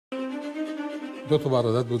دو تا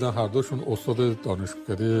برادر بودن، هر دوشون استاد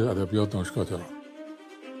دانشکده ادبیات دانشگاه تهران.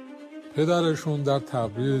 پدرشون در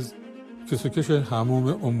تبریز کسوکش حموم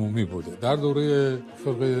عمومی بوده. در دوره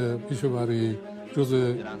فرقه پیشوری جز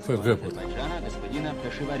فرقه بوده.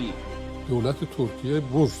 دولت ترکیه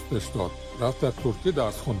بورس بهش داد، رفت در ترکیه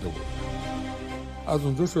درس خونده بود. از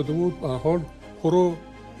اونجا شده بود به حال پرو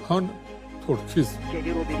هان ترکیزم.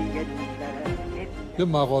 یه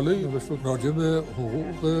مقاله نوشته راجع به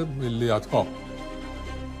حقوق ملیت ها.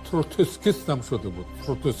 تروتسکیست هم شده بود.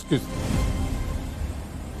 تروتسکیست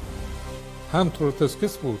هم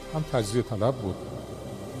تروتسکیست بود، هم تجزیه طلب بود.